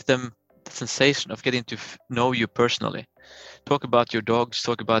 make them the sensation of getting to know you personally. Talk about your dogs,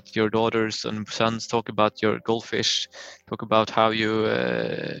 talk about your daughters and sons, talk about your goldfish, talk about how you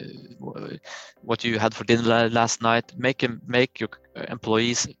what you had for dinner last night. Make your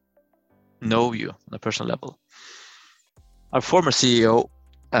employees know you on a personal level. Our former CEO,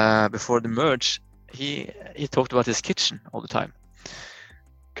 before the merge, he talked about his kitchen all the time,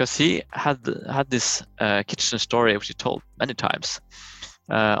 because he had this kitchen story which he told many times,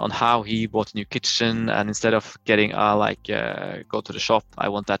 on how he bought a new kitchen, and instead of getting go to the shop, I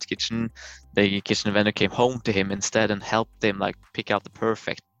want that kitchen, the kitchen vendor came home to him instead and helped him like pick out the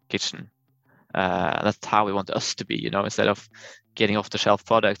perfect kitchen. That's how we want us to be, instead of getting off the shelf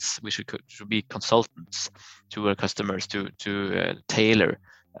products, we should be consultants to our customers to tailor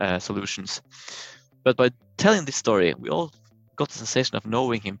solutions. But by telling this story, we all got the sensation of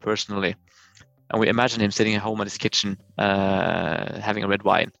knowing him personally, and we imagine him sitting at home at his kitchen, having a red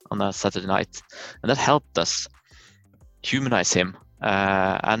wine on a Saturday night, and that helped us humanize him,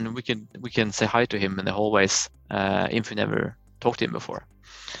 and we can say hi to him in the hallways if we never talked to him before.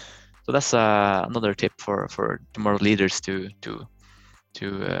 So that's another tip for tomorrow leaders to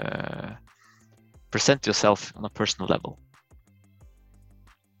present yourself on a personal level.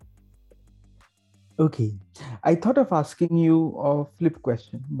 Okay, I thought of asking you a flip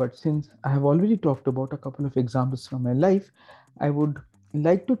question, but since I have already talked about a couple of examples from my life, I would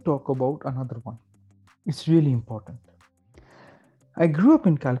like to talk about another one. It's really important. I grew up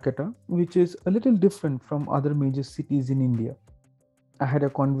in Calcutta, which is a little different from other major cities in India. I had a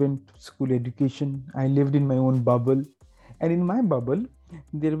convent school education, I lived in my own bubble, and in my bubble,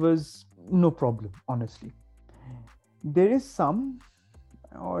 there was no problem, honestly. There is some,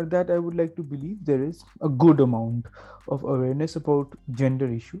 or that I would like to believe there is a good amount of awareness about gender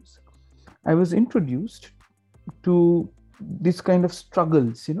issues. I was introduced to this kind of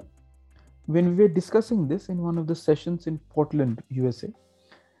struggles, when we were discussing this in one of the sessions in Portland, USA.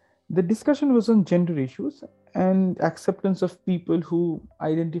 The discussion was on gender issues and acceptance of people who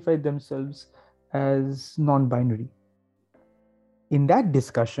identify themselves as non binary. In that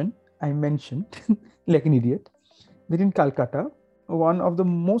discussion, I mentioned, like an idiot, that in Calcutta, one of the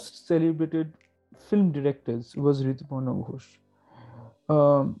most celebrated film directors was Ritipurna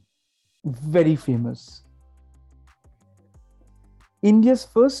Ghosh. Very famous. India's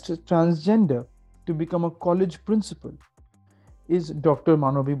first transgender to become a college principal is Dr.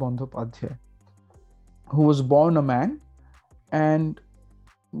 Manavi Bandhopadhyay, who was born a man and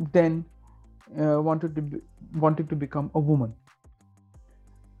then wanted to become a woman.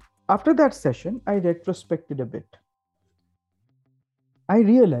 After that session, I retrospected a bit. I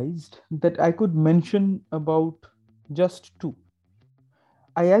realized that I could mention about just two.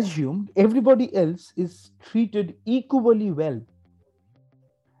 I assumed everybody else is treated equally well.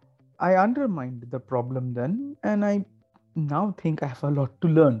 I undermined the problem then, and I now think I have a lot to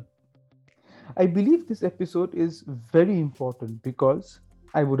learn. I believe this episode is very important because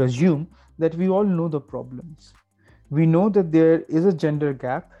I would assume that we all know the problems. We know that there is a gender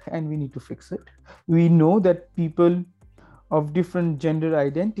gap and we need to fix it. We know that people of different gender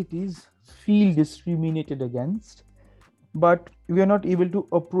identities feel discriminated against, but we are not able to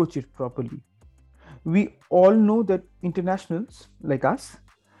approach it properly. We all know that internationals like us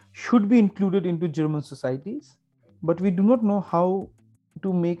should be included into German societies, but we do not know how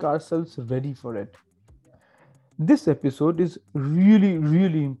to make ourselves ready for it. This episode is really,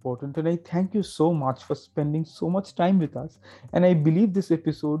 really important, and I thank you so much for spending so much time with us. And I believe this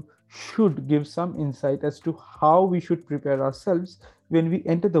episode should give some insight as to how we should prepare ourselves when we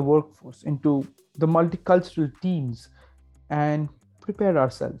enter the workforce into the multicultural teams and prepare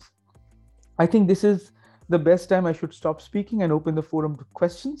ourselves. I think this is the best time I should stop speaking and open the forum to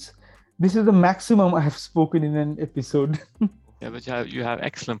questions. This is the maximum I have spoken in an episode. Yeah, but you have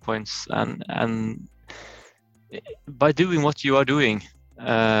excellent points, and by doing what you are doing,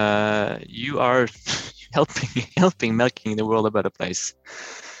 you are making the world a better place.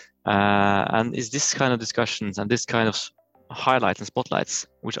 And it's this kind of discussions and this kind of highlights and spotlights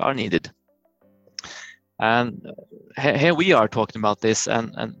which are needed. And here we are talking about this,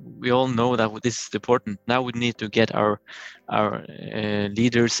 and we all know that this is important. Now we need to get our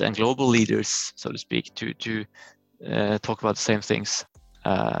leaders and global leaders, so to speak, to talk about the same things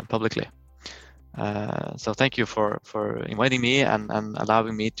publicly. So thank you for inviting me and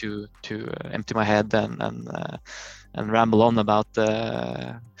allowing me to empty my head and ramble on about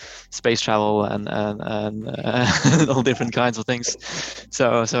space travel and all different kinds of things.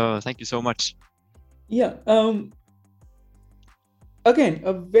 So thank you so much. Yeah. Again,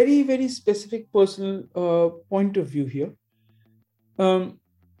 a very, very specific personal point of view here.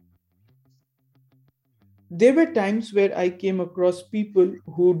 There were times where I came across people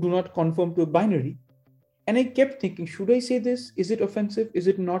who do not conform to a binary. And I kept thinking, should I say this? Is it offensive? Is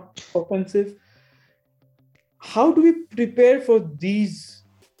it not offensive? How do we prepare for these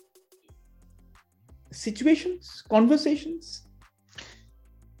situations, conversations?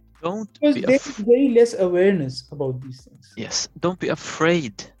 Because there's very less awareness about these things. Yes, don't be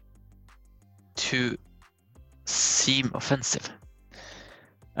afraid to seem offensive.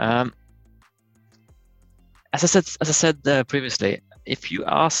 As I said previously, if you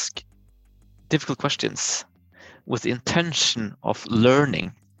ask difficult questions with the intention of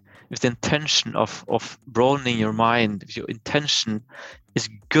learning, with the intention of broadening your mind, if your intention is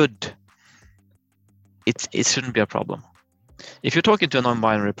good, it shouldn't be a problem. If you're talking to a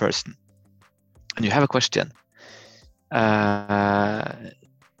non-binary person and you have a question,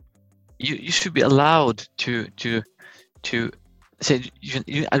 you should be allowed to say,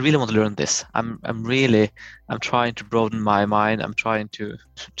 I really want to learn this. I'm trying to broaden my mind. I'm trying to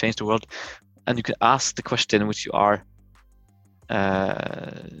change the world, and you can ask the question which you are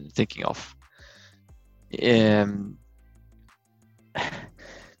thinking of.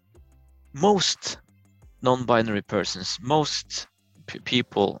 Most non-binary persons, most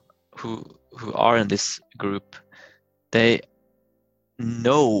people who who are in this group, they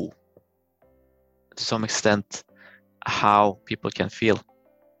know to some extent how people can feel,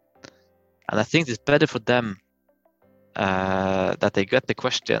 and I think it's better for them that they get the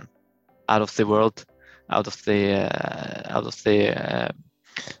question out of the world,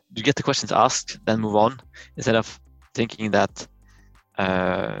 you get the questions asked, then move on, instead of thinking that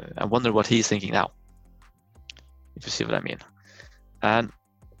I wonder what he's thinking now, if you see what I mean. And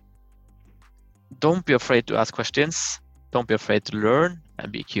don't be afraid to ask questions, don't be afraid to learn,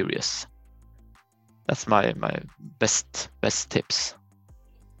 and be curious. That's my best tips.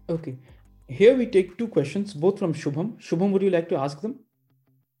 Okay. Here we take two questions, both from Shubham. Shubham, would you like to ask them?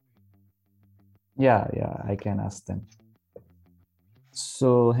 Yeah, I can ask them.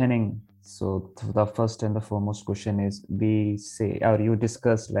 So Henning, so the first and the foremost question is, we say, or you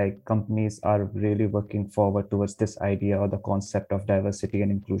discuss, like, companies are really working forward towards this idea or the concept of diversity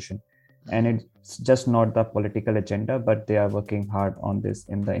and inclusion. And it's just not the political agenda, but they are working hard on this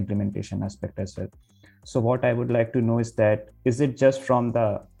in the implementation aspect as well. So what I would like to know is that, is it just from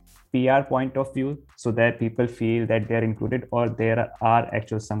the PR point of view, so that people feel that they're included, or there are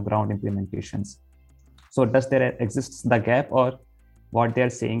actual some ground implementations? So does there exist the gap, or what they're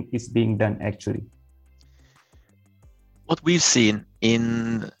saying is being done actually? What we've seen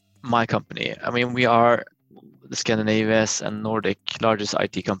in my company, I mean, we are the Scandinavia's and Nordic largest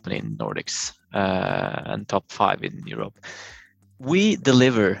IT company in Nordics, and top 5 in Europe. We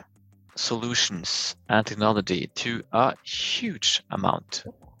deliver solutions and technology to a huge amount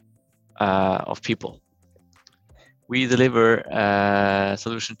of people. We deliver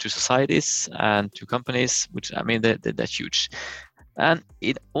solutions to societies and to companies, which, I mean, they're huge. And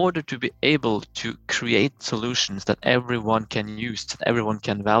in order to be able to create solutions that everyone can use, that everyone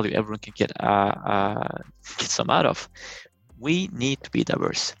can value, everyone can get some out of, we need to be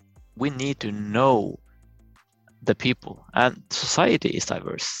diverse. We need to know the people, and society is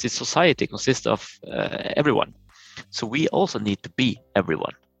diverse. This society consists of everyone. So we also need to be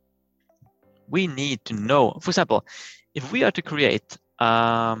everyone. We need to know, for example, if we are to create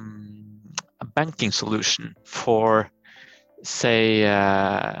a banking solution for, say,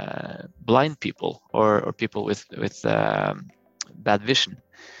 blind people or people with bad vision,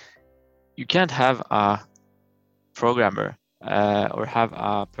 you can't have a programmer or have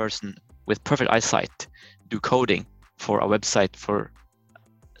a person with perfect eyesight do coding for a website for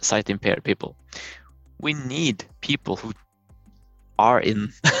sight impaired people. We need people who are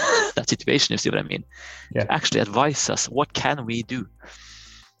in that situation, you see what I mean? Yeah. To actually advise us, what can we do?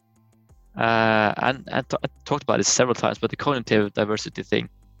 And I talked about it several times, but the cognitive diversity thing,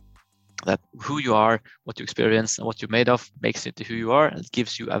 that who you are, what you experience, and what you're made of makes it who you are, and it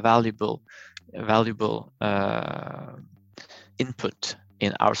gives you a valuable input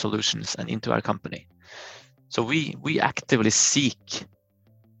in our solutions and into our company. So we actively seek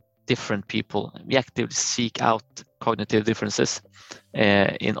different people. We actively seek out cognitive differences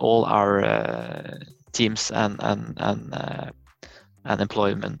in all our teams and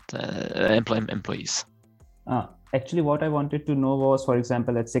employees. Actually, what I wanted to know was, for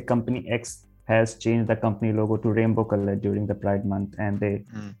example, let's say company X has changed the company logo to rainbow color during the Pride Month, and they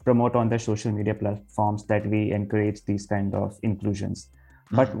promote on their social media platforms that we encourage these kind of inclusions.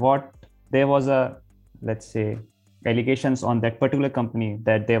 But what there was a, let's say, allegations on that particular company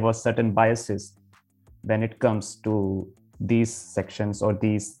that there was certain biases when it comes to these sections or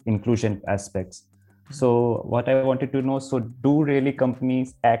these inclusion aspects. So what I wanted to know, so do really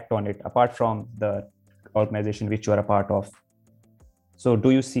companies act on it apart from the organization which you are a part of? So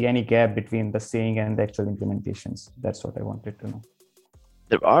do you see any gap between the saying and the actual implementations? That's what I wanted to know.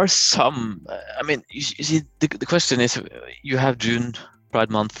 There are some, I mean, you see, the question is, you have June Pride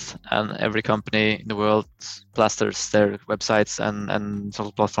Month, and every company in the world plasters their websites and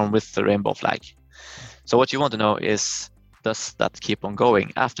social platform with the rainbow flag. So what you want to know is, does that keep on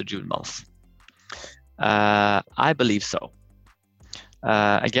going after June month? I believe so.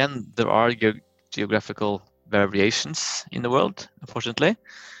 Again, there are geographical variations in the world, unfortunately,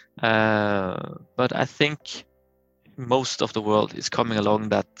 but I think most of the world is coming along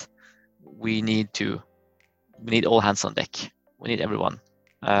that we need all hands on deck. We need everyone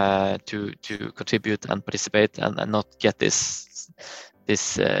to contribute and participate, and not get this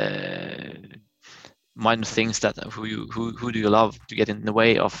minor things that who do you love to get in the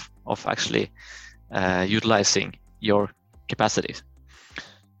way of actually utilizing your capacities.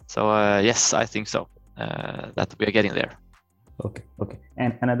 So yes, I think so, that we are getting there. Okay.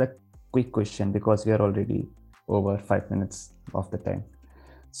 And another quick question, because we are already over 5 minutes of the time.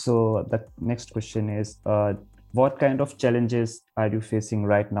 So the next question is, what kind of challenges are you facing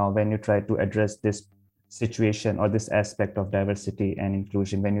right now when you try to address this situation or this aspect of diversity and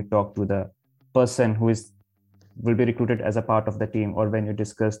inclusion when you talk to the person who will be recruited as a part of the team, or when you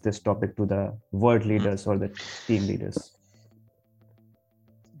discuss this topic to the world leaders or the team leaders?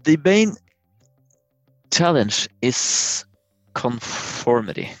 The main challenge is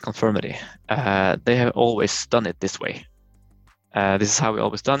conformity. They have always done it this way. This is how we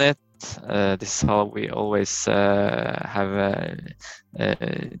always done it. This is how we always have.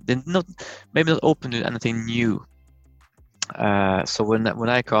 They're maybe not open to anything new. So when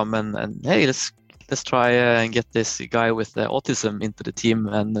I come and hey, let's try and get this guy with autism into the team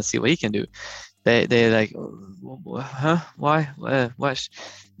and see what he can do. They're like, huh? Why? Why?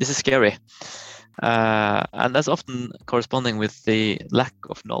 This is scary. And that's often corresponding with the lack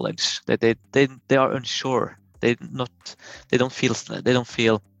of knowledge. That they are unsure. They don't feel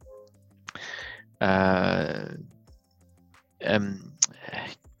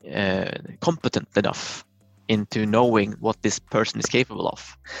competent enough into knowing what this person is capable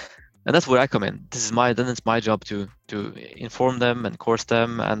of. And that's where I come in. Then it's my job to inform them and course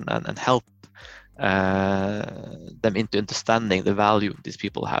them and help them into understanding the value these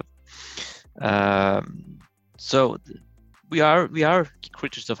people have. So we are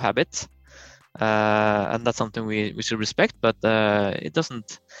creatures of habit, and that's something we should respect. But it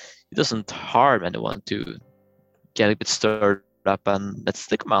doesn't harm anyone to get a bit stirred up and let's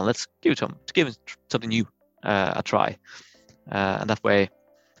give something new a try, and that way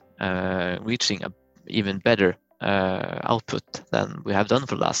reaching a even better output than we have done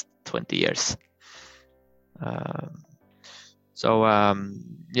for the last 20 years. So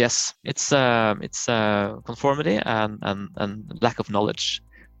yes, it's conformity and lack of knowledge,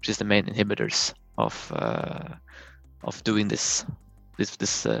 which is the main inhibitors of doing this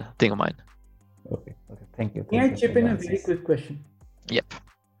thing of mine. Okay, thank you. May I chip in a very quick question? Yep.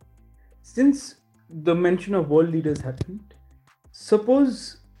 Since the mention of world leaders happened,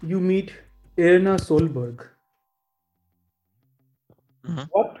 suppose you meet Irina Solberg. Mm-hmm.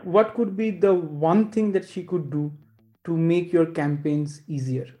 What could be the one thing that she could do to make your campaigns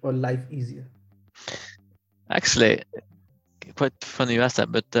easier or life easier? Actually, quite funny you asked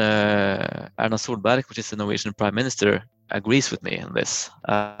that, but Erna Solberg, which is the Norwegian Prime Minister, agrees with me on this.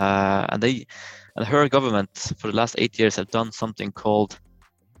 And her government for the last 8 years have done something called,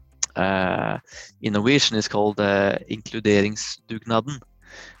 in Norwegian is called inkluderingsdugnaden,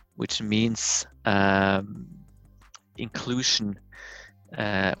 which means inclusion,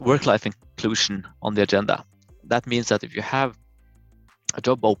 work-life inclusion on the agenda. That means that if you have a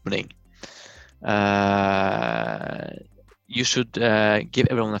job opening, you should give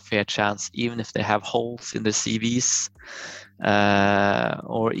everyone a fair chance, even if they have holes in their CVs,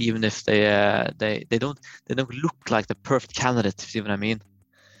 or even if they don't look like the perfect candidate, if you see what I mean.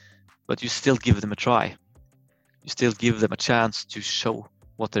 But you still give them a try. You still give them a chance to show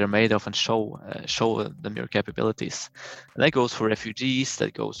what they're made of and show them your capabilities. And that goes for refugees.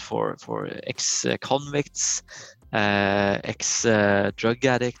 That goes for ex-convicts, ex-drug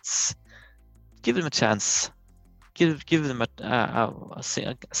addicts. Give them a chance. Give them a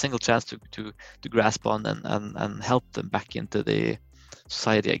single chance to grasp on and help them back into the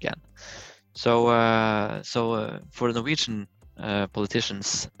society again. So for the Norwegian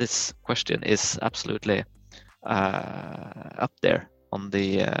politicians, this question is absolutely up there on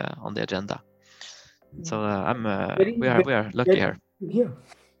the agenda. So we are lucky here. Yeah.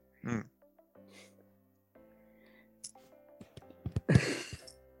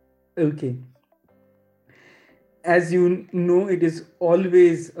 Okay. As you know, it is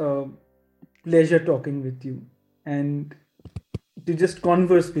always a pleasure talking with you and to just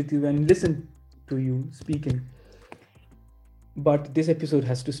converse with you and listen to you speaking. But this episode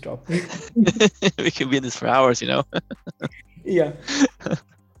has to stop. We could be in this for hours, Yeah.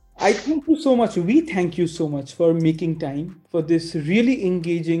 I thank you so much. We thank you so much for making time for this really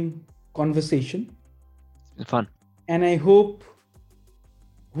engaging conversation. It's been fun. And I hope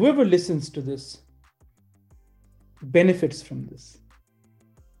whoever listens to this benefits from this.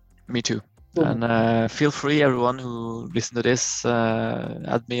 Me too. And feel free, everyone who listen to this,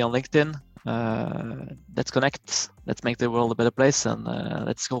 add me on LinkedIn. Let's connect. Let's make the world a better place, and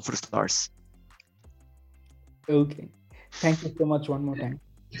let's go for the stars. Okay. Thank you so much one more time.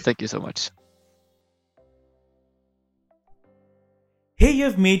 Thank you so much. Hey,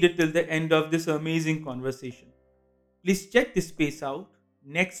 you've made it till the end of this amazing conversation. Please check this space out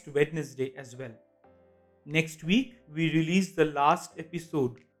next Wednesday as well. Next week, we release the last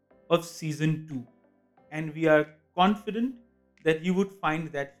episode of season 2, and we are confident that you would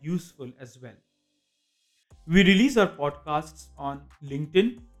find that useful as well. We release our podcasts on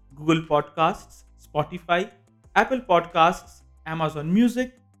LinkedIn, Google Podcasts, Spotify, Apple Podcasts, Amazon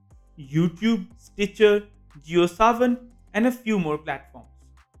Music, YouTube, Stitcher, JioSaavn, and a few more platforms.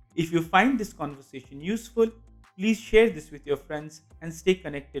 If you find this conversation useful, please share this with your friends and stay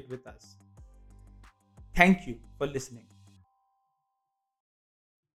connected with us. Thank you for listening.